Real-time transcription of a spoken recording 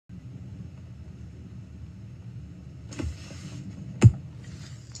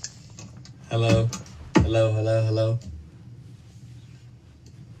Hello, hello, hello, hello.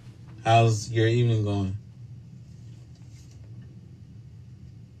 How's your evening going?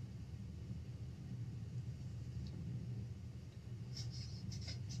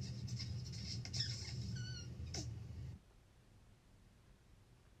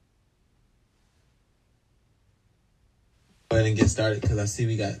 Go ahead and get started because I see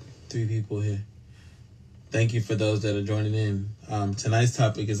we got 3 people here. Thank you for those that are joining in. Tonight's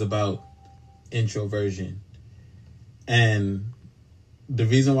topic is about introversion. And the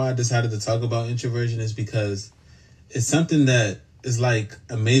reason why I decided to talk about introversion is because it's something that is like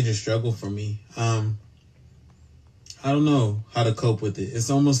a major struggle for me. I don't know how to cope with it. It's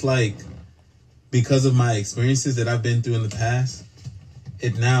almost like because of my experiences that I've been through in the past,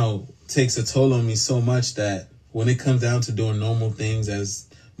 it now takes a toll on me so much that when it comes down to doing normal things as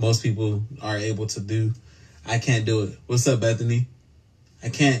most people are able to do, I can't do it. What's up, Bethany? I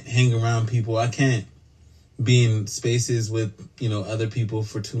can't hang around people. I can't be in spaces with, other people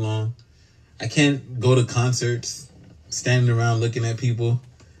for too long. I can't go to concerts, standing around looking at people.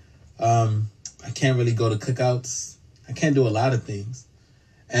 I can't really go to cookouts. I can't do a lot of things.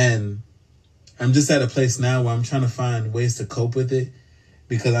 And I'm just at a place now where I'm trying to find ways to cope with it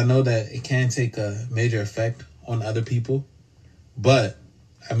because I know that it can take a major effect on other people. But,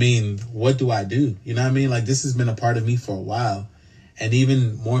 what do I do? You know what I mean? Like, this has been a part of me for a while. And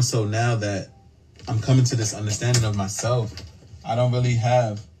even more so now that I'm coming to this understanding of myself, I don't really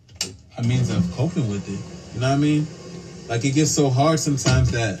have a means of coping with it. You know what I mean? Like, it gets so hard sometimes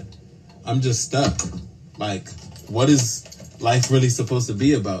that I'm just stuck. Like, what is life really supposed to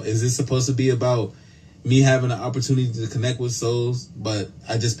be about? Is it supposed to be about me having an opportunity to connect with souls, but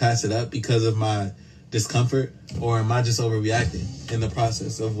I just pass it up because of my discomfort? Or am I just overreacting in the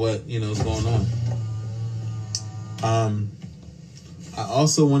process of what, is going on? I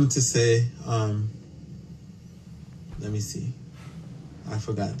also wanted to say, let me see. I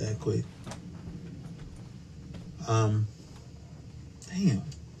forgot that quick. Damn.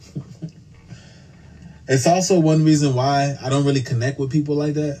 It's also one reason why I don't really connect with people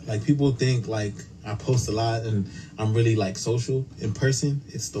like that. Like, people think like I post a lot and I'm really like social. In person,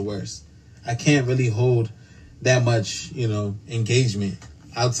 it's the worst. I can't really hold that much, engagement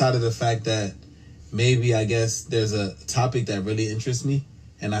outside of the fact that maybe I guess there's a topic that really interests me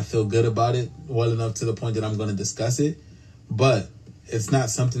and I feel good about it well enough to the point that I'm going to discuss it. But it's not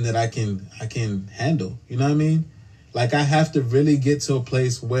something that I can handle. You know what I mean? Like, I have to really get to a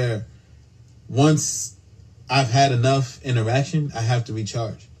place where once I've had enough interaction, I have to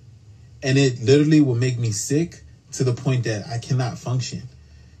recharge. And it literally will make me sick to the point that I cannot function.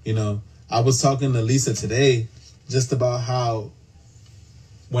 I was talking to Lisa today just about how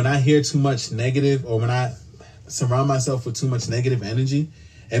when I hear too much negative or when I surround myself with too much negative energy,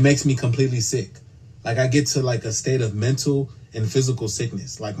 it makes me completely sick. Like, I get to like a state of mental and physical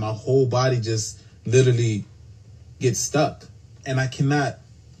sickness. Like, my whole body just literally gets stuck and I cannot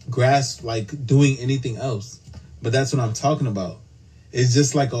grasp like doing anything else. But that's what I'm talking about. It's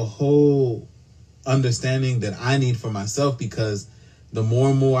just like a whole understanding that I need for myself, because the more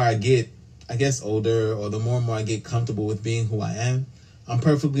and more I get, I guess, older, or the more and more I get comfortable with being who I am, I'm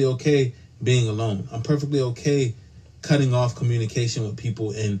perfectly okay being alone. I'm perfectly okay cutting off communication with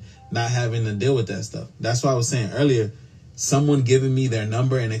people and not having to deal with that stuff. That's why I was saying earlier, someone giving me their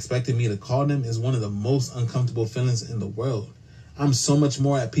number and expecting me to call them is one of the most uncomfortable feelings in the world. I'm so much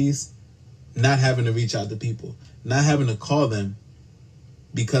more at peace not having to reach out to people, not having to call them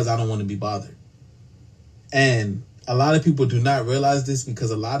because I don't want to be bothered. And a lot of people do not realize this,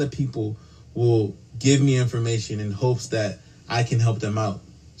 because a lot of people will give me information in hopes that I can help them out.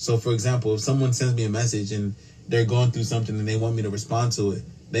 So, for example, if someone sends me a message and they're going through something and they want me to respond to it,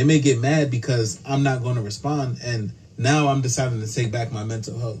 they may get mad because I'm not going to respond. And now I'm deciding to take back my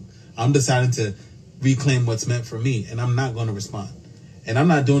mental health. I'm deciding to reclaim what's meant for me, and I'm not going to respond. And I'm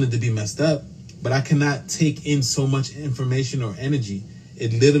not doing it to be messed up, but I cannot take in so much information or energy.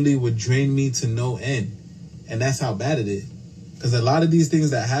 It literally would drain me to no end. And that's how bad it is. Because a lot of these things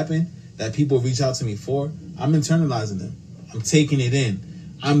that happen, that people reach out to me for, I'm internalizing them. I'm taking it in.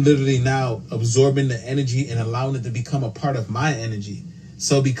 I'm literally now absorbing the energy and allowing it to become a part of my energy.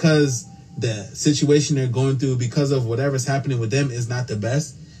 So because the situation they're going through, because of whatever's happening with them is not the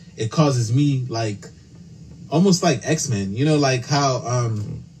best, it causes me like, almost like X-Men. Like how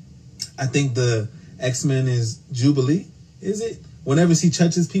I think the X-Men is Jubilee, is it? Whenever she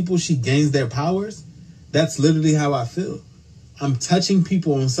touches people, she gains their powers. That's literally how I feel. I'm touching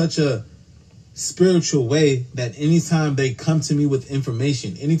people in such a spiritual way that anytime they come to me with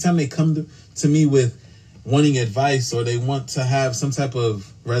information, anytime they come to me with wanting advice or they want to have some type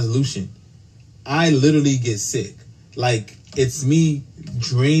of resolution, I literally get sick. Like, it's me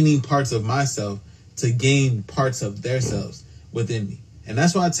draining parts of myself to gain parts of their selves within me. And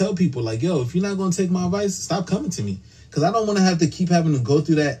that's why I tell people, like, yo, if you're not going to take my advice, stop coming to me. Because I don't want to have to keep having to go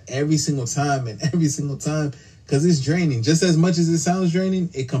through that every single time and every single time. Because it's draining. Just as much as it sounds draining,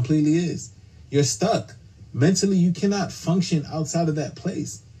 it completely is. You're stuck. Mentally, you cannot function outside of that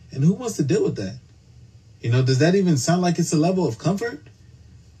place. And who wants to deal with that? You know, does that even sound like it's a level of comfort?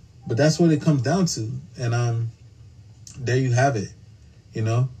 But that's what it comes down to. And there you have it. You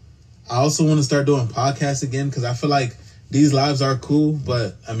know, I also want to start doing podcasts again because I feel like these lives are cool.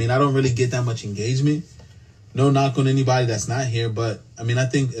 But, I mean, I don't really get that much engagement. No knock on anybody that's not here. But, I mean, I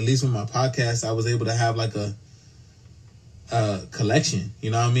think at least with my podcast, I was able to have like a collection.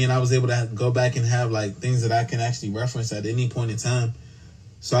 You know what I mean? I was able to go back and have like things that I can actually reference at any point in time.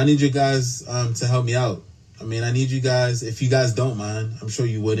 So I need you guys to help me out. I mean, I need you guys, if you guys don't mind, I'm sure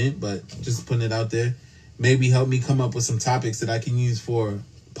you wouldn't, but just putting it out there, maybe help me come up with some topics that I can use for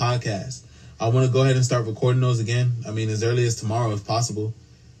podcasts. I want to go ahead and start recording those again. I mean, as early as tomorrow, if possible.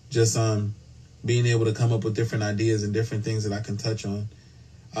 Just being able to come up with different ideas and different things that I can touch on.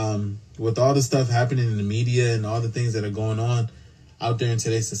 With all the stuff happening in the media and all the things that are going on out there in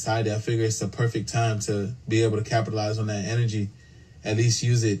today's society, I figure it's a perfect time to be able to capitalize on that energy. At least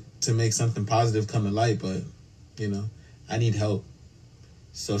use it to make something positive come to light. But, you know, I need help.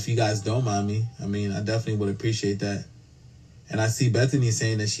 So if you guys don't mind me, I mean, I definitely would appreciate that. And I see Bethany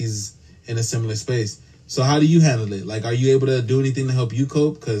saying that she's in a similar space. So how do you handle it? Like, are you able to do anything to help you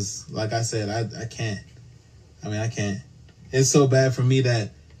cope? Because, like I said, I can't. I mean, I can't. It's so bad for me that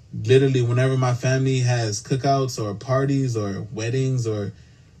literally whenever my family has cookouts or parties or weddings or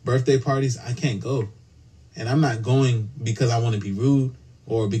birthday parties, I can't go. And I'm not going because I want to be rude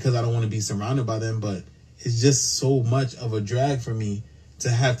or because I don't want to be surrounded by them, but it's just so much of a drag for me to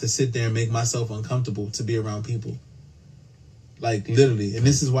have to sit there and make myself uncomfortable to be around people. Like, literally. And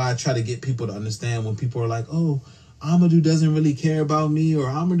this is why I try to get people to understand when people are like, oh, Amadou doesn't really care about me, or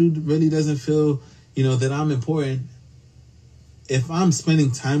Amadou really doesn't feel, you know, that I'm important. If I'm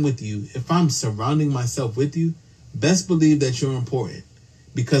spending time with you, if I'm surrounding myself with you, best believe that you're important.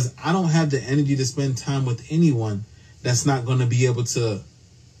 Because I don't have the energy to spend time with anyone that's not going to be able to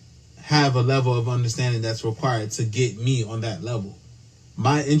have a level of understanding that's required to get me on that level.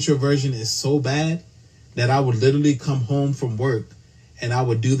 My introversion is so bad that I would literally come home from work and I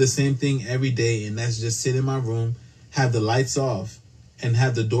would do the same thing every day. And that's just sit in my room, have the lights off, and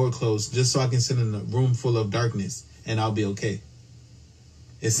have the door closed just so I can sit in a room full of darkness and I'll be okay.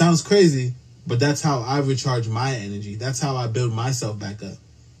 It sounds crazy, but that's how I recharge my energy. That's how I build myself back up.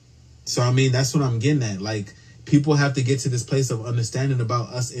 So, I mean, that's what I'm getting at. Like, people have to get to this place of understanding about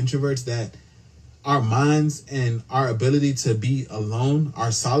us introverts that our minds and our ability to be alone,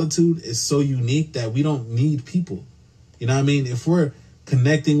 our solitude is so unique that we don't need people. You know what I mean? If we're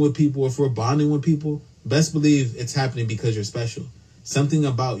connecting with people, if we're bonding with people, best believe it's happening because you're special. Something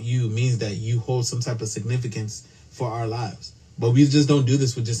about you means that you hold some type of significance for our lives. But we just don't do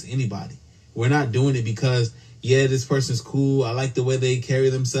this with just anybody. We're not doing it because, yeah, this person's cool. I like the way they carry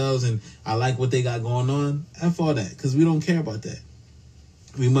themselves and I like what they got going on. F all that, because we don't care about that.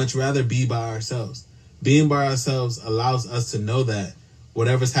 We much rather be by ourselves. Being by ourselves allows us to know that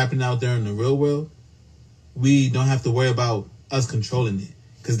whatever's happening out there in the real world, we don't have to worry about us controlling it.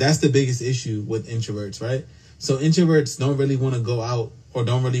 Because that's the biggest issue with introverts, right? So introverts don't really want to go out or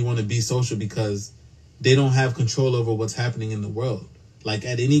don't really want to be social because they don't have control over what's happening in the world. Like,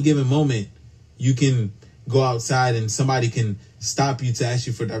 at any given moment, you can go outside and somebody can stop you to ask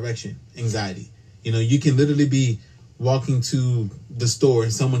you for direction. Anxiety. You know, you can literally be walking to the store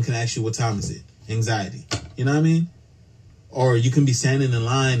and someone can ask you what time is it. Anxiety. You know what I mean? Or you can be standing in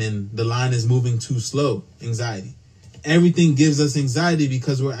line and the line is moving too slow. Anxiety. Everything gives us anxiety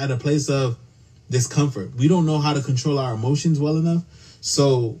because we're at a place of discomfort. We don't know how to control our emotions well enough.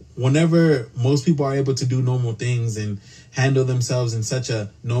 So whenever most people are able to do normal things and handle themselves in such a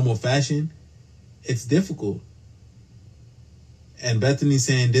normal fashion, it's difficult. And Bethany's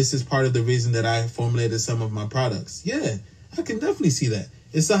saying this is part of the reason that I formulated some of my products. Yeah, I can definitely see that.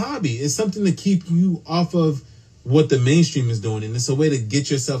 It's a hobby. It's something to keep you off of what the mainstream is doing. And it's a way to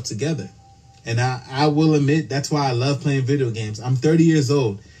get yourself together. And I will admit, that's why I love playing video games. I'm 30 years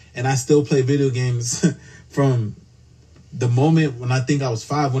old and I still play video games from the moment when I think I was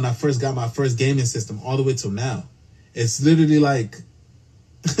 5, when I first got my first gaming system, all the way till now. It's literally like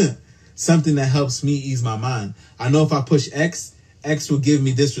something that helps me ease my mind. I know if I push X, X will give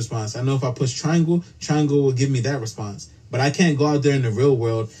me this response. I know if I push triangle, triangle will give me that response. But I can't go out there in the real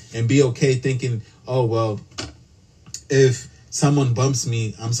world and be okay thinking, oh, well, if someone bumps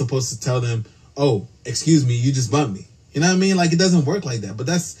me, I'm supposed to tell them, oh, excuse me, you just bumped me. You know what I mean? Like, it doesn't work like that. But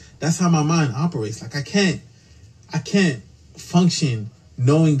that's how my mind operates. Like, I can't function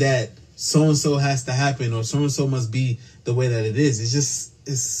knowing that so-and-so has to happen or so-and-so must be the way that it is. It's just,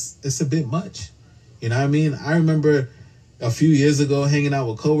 it's a bit much. You know what I mean? I remember a few years ago hanging out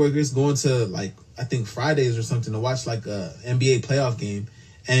with coworkers, going to, like, I think Fridays or something to watch like a NBA playoff game,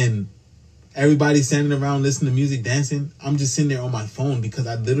 and everybody standing around listening to music, dancing. I'm just sitting there on my phone because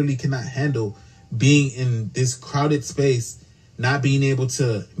I literally cannot handle being in this crowded space, not being able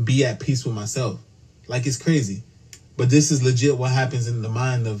to be at peace with myself. Like, it's crazy. But this is legit what happens in the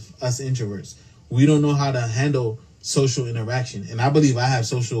mind of us introverts. We don't know how to handle social interaction. And I believe I have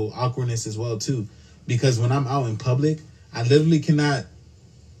social awkwardness as well, too. Because when I'm out in public, I literally cannot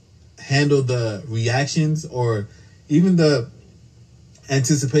handle the reactions or even the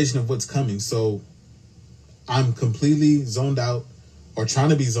anticipation of what's coming. So I'm completely zoned out, or trying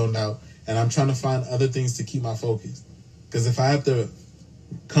to be zoned out, and I'm trying to find other things to keep my focus. Because if I have to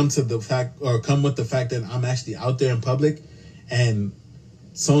come with the fact that I'm actually out there in public and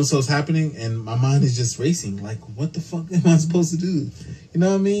so-and-so's happening and my mind is just racing, like, what the fuck am I supposed to do? You know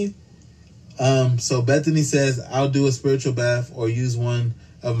what I mean? So Bethany says, I'll do a spiritual bath or use one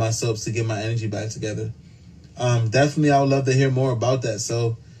of my soaps to get my energy back together. Definitely, I would love to hear more about that.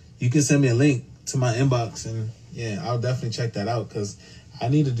 So you can send me a link to my inbox, and yeah, I'll definitely check that out because I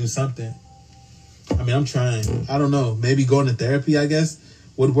need to do something. I mean, I'm trying. I don't know. Maybe going to therapy, I guess,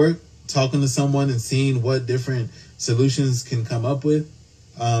 would work. Talking to someone and seeing what different solutions can come up with.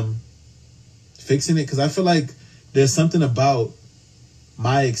 Fixing it. Because I feel like there's something about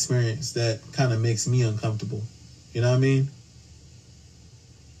my experience that kind of makes me uncomfortable. You know what I mean?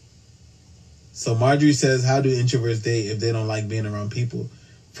 So Marjorie says, how do introverts date if they don't like being around people?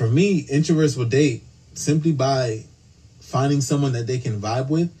 For me, introverts will date simply by finding someone that they can vibe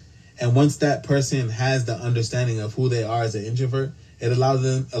with. And once that person has the understanding of who they are as an introvert, it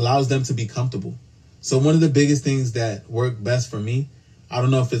allows them to be comfortable. So one of the biggest things that work best for me, I don't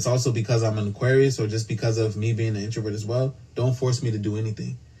know if it's also because I'm an Aquarius or just because of me being an introvert as well, don't force me to do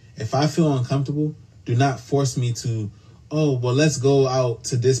anything. If I feel uncomfortable, do not force me to, oh, well, let's go out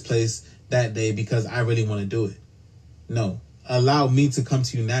to this place that day because I really want to do it. No, allow me to come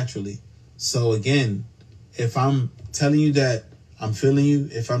to you naturally. So again, if I'm telling you that I'm feeling you,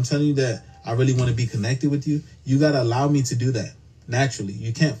 if I'm telling you that I really want to be connected with you, you got to allow me to do that naturally.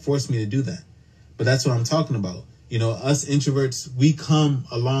 You can't force me to do that. But that's what I'm talking about. You know, us introverts, we come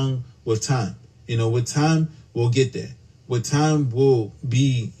along with time. You know, with time, we'll get there. With time, we'll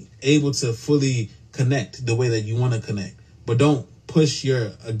be able to fully connect the way that you want to connect. But don't push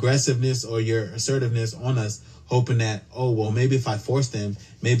your aggressiveness or your assertiveness on us, hoping that, oh, well, maybe if I force them,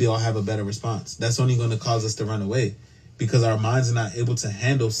 maybe I'll have a better response. That's only going to cause us to run away because our minds are not able to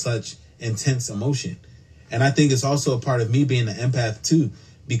handle such intense emotion. And I think it's also a part of me being an empath too,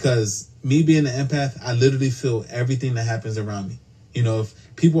 because me being an empath, I literally feel everything that happens around me. You know,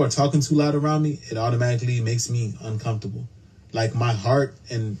 if people are talking too loud around me, it automatically makes me uncomfortable. Like my heart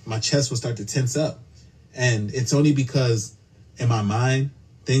and my chest will start to tense up. And it's only because in my mind,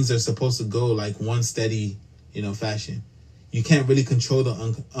 things are supposed to go like one steady, fashion. You can't really control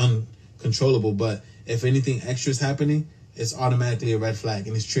the uncontrollable, but if anything extra is happening, it's automatically a red flag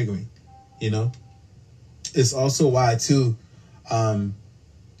and it's triggering, It's also why too,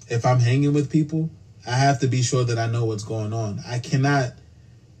 if I'm hanging with people, I have to be sure that I know what's going on. I cannot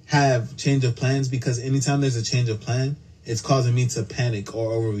have change of plans because anytime there's a change of plan, it's causing me to panic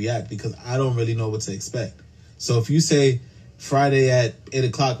or overreact because I don't really know what to expect. So if you say Friday at 8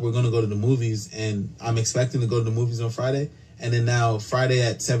 o'clock, we're going to go to the movies and I'm expecting to go to the movies on Friday. And then now Friday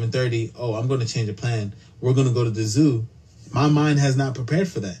at 7:30, oh, I'm going to change a plan. We're going to go to the zoo. My mind has not prepared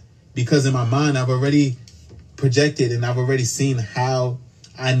for that because in my mind, I've already projected and I've already seen how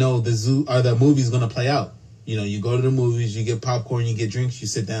I know the zoo or the movie is going to play out. You go to the movies, you get popcorn, you get drinks, you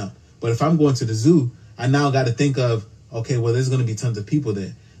sit down. But if I'm going to the zoo, I now got to think of, okay, well, there's going to be tons of people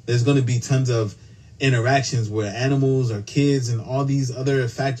there. There's going to be tons of interactions where animals or kids and all these other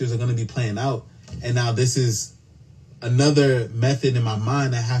factors are going to be playing out. And now this is another method in my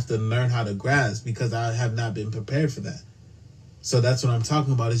mind I have to learn how to grasp because I have not been prepared for that. So that's what I'm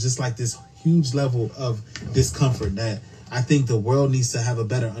talking about. It's just like this huge level of discomfort that I think the world needs to have a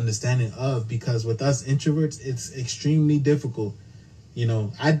better understanding of, because with us introverts, it's extremely difficult.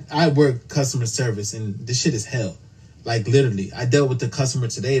 I work customer service and this shit is hell. Like literally, I dealt with the customer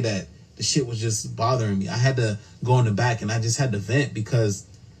today that the shit was just bothering me. I had to go in the back and I just had to vent because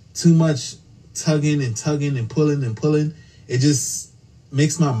too much tugging and pulling, it just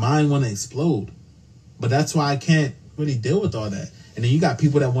makes my mind want to explode. But that's why I can't really deal with all that. And then you got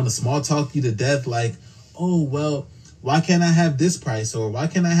people that want to small talk you to death, like, oh, well, why can't I have this price? Or why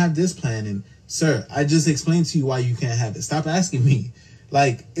can't I have this plan? And sir, I just explained to you why you can't have it. Stop asking me.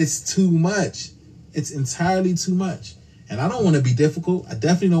 Like, it's too much. It's entirely too much. And I don't want to be difficult. I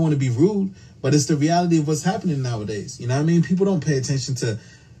definitely don't want to be rude, but it's the reality of what's happening nowadays. You know what I mean? People don't pay attention to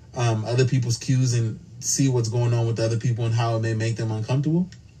other people's cues and see what's going on with other people and how it may make them uncomfortable.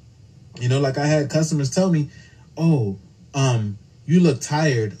 You know, like I had customers tell me, oh, you look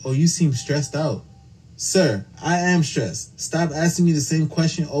tired. Oh, you seem stressed out. Sir, I am stressed. Stop asking me the same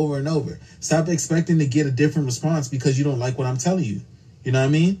question over and over. Stop expecting to get a different response because you don't like what I'm telling you. You know what I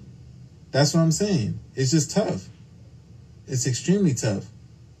mean? That's what I'm saying. It's just tough. It's extremely tough.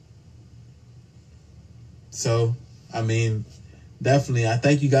 So, I mean, definitely, I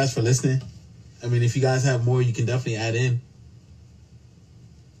thank you guys for listening. I mean, if you guys have more, you can definitely add in.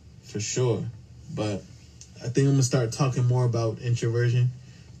 For sure. But I think I'm going to start talking more about introversion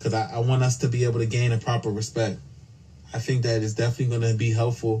because I want us to be able to gain a proper respect. I think that is definitely going to be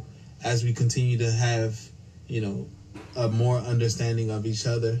helpful as we continue to have, you know, a more understanding of each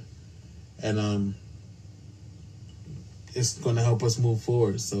other. And it's going to help us move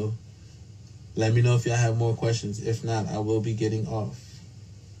forward. So let me know if y'all have more questions. If not, I will be getting off.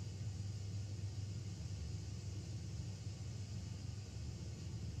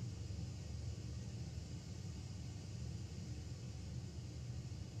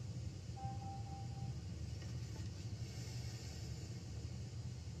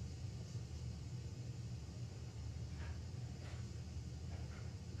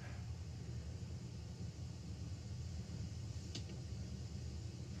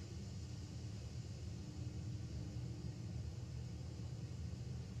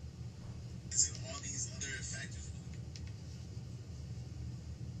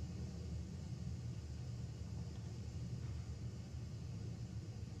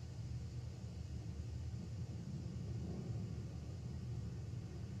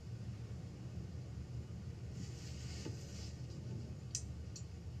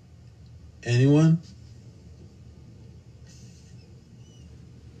 Anyone?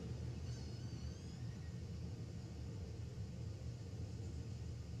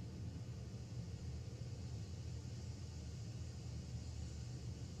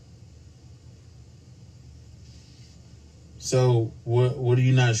 So what are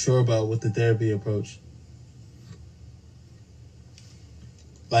you not sure about with the therapy approach?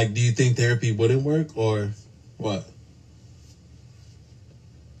 Like, do you think therapy wouldn't work or what?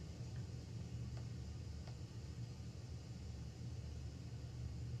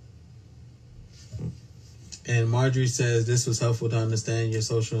 And Marjorie says, this was helpful to understand your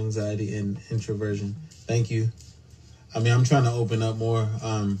social anxiety and introversion. Thank you. I mean, I'm trying to open up more.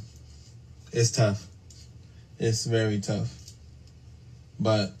 It's tough. It's very tough.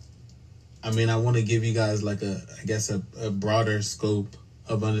 But, I mean, I want to give you guys like a broader scope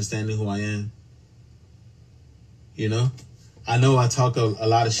of understanding who I am. You know? I know I talk a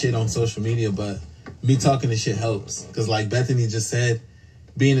lot of shit on social media, but me talking this shit helps. Because like Bethany just said,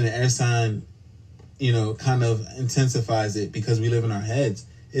 being an air sign, you know, kind of intensifies it because we live in our heads.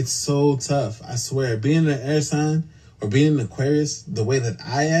 It's so tough. I swear, being an air sign or being an Aquarius, the way that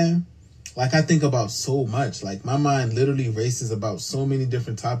I am, like I think about so much. Like my mind literally races about so many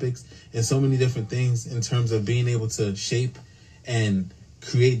different topics and so many different things in terms of being able to shape and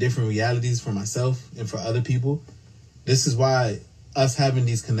create different realities for myself and for other people. This is why us having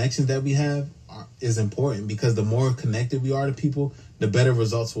these connections that we have is important, because the more connected we are to people, the better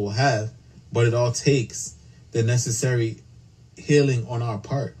results we'll have. But it all takes the necessary healing on our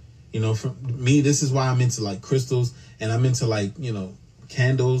part. You know, for me, this is why I'm into like crystals and I'm into like, you know,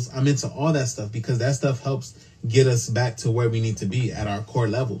 candles. I'm into all that stuff because that stuff helps get us back to where we need to be at our core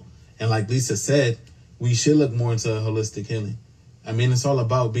level. And like Lisa said, we should look more into holistic healing. I mean, it's all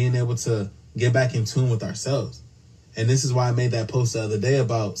about being able to get back in tune with ourselves. And this is why I made that post the other day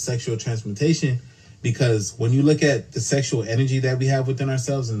about sexual transmutation, because when you look at the sexual energy that we have within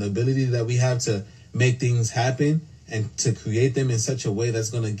ourselves and the ability that we have to make things happen and to create them in such a way that's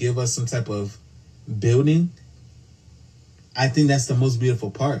going to give us some type of building, I think that's the most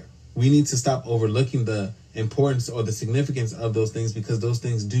beautiful part. We need to stop overlooking the importance or the significance of those things, because those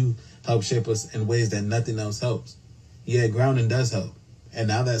things do help shape us in ways that nothing else helps. Yeah, grounding does help. And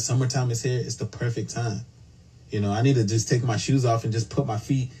now that summertime is here, it's the perfect time. You know, I need to just take my shoes off and just put my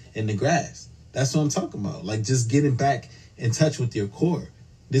feet in the grass. That's what I'm talking about. Like just getting back in touch with your core.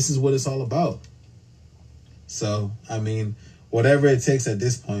 This is what it's all about. So, I mean, whatever it takes at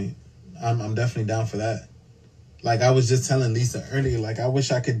this point, I'm definitely down for that. Like I was just telling Lisa earlier, like I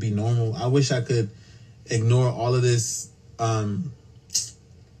wish I could be normal. I wish I could ignore all of this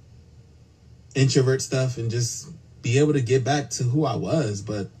introvert stuff and just be able to get back to who I was,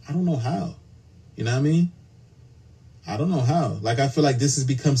 but I don't know how. You know what I mean? I don't know how. Like, I feel like this has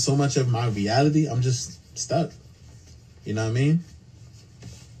become so much of my reality. I'm just stuck. You know what I mean?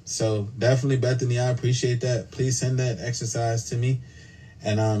 So definitely, Bethany, I appreciate that. Please send that exercise to me.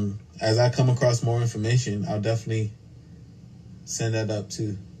 And as I come across more information, I'll definitely send that up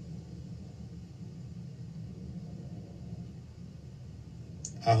too.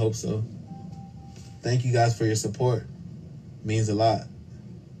 I hope so. Thank you guys for your support. It means a lot.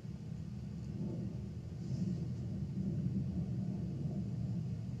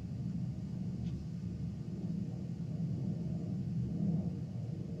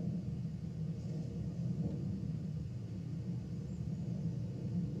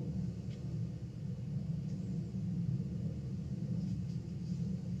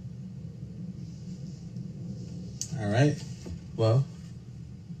 All right. Well,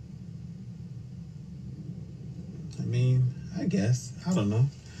 I mean, I guess. I don't know.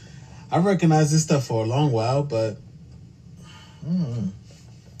 I've recognized this stuff for a long while, but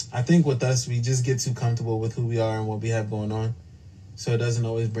I think with us, we just get too comfortable with who we are and what we have going on. So it doesn't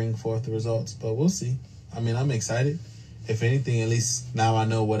always bring forth the results, but we'll see. I mean, I'm excited. If anything, at least now I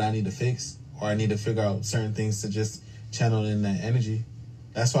know what I need to fix, or I need to figure out certain things to just channel in that energy.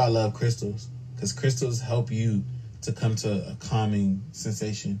 That's why I love crystals, because crystals help you to come to a calming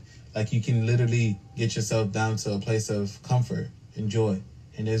sensation. Like, you can literally get yourself down to a place of comfort and joy,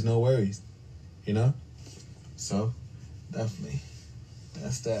 and there's no worries, you know? So, definitely,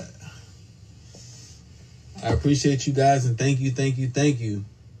 that's that. I appreciate you guys, and thank you.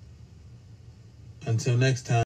 Until next time.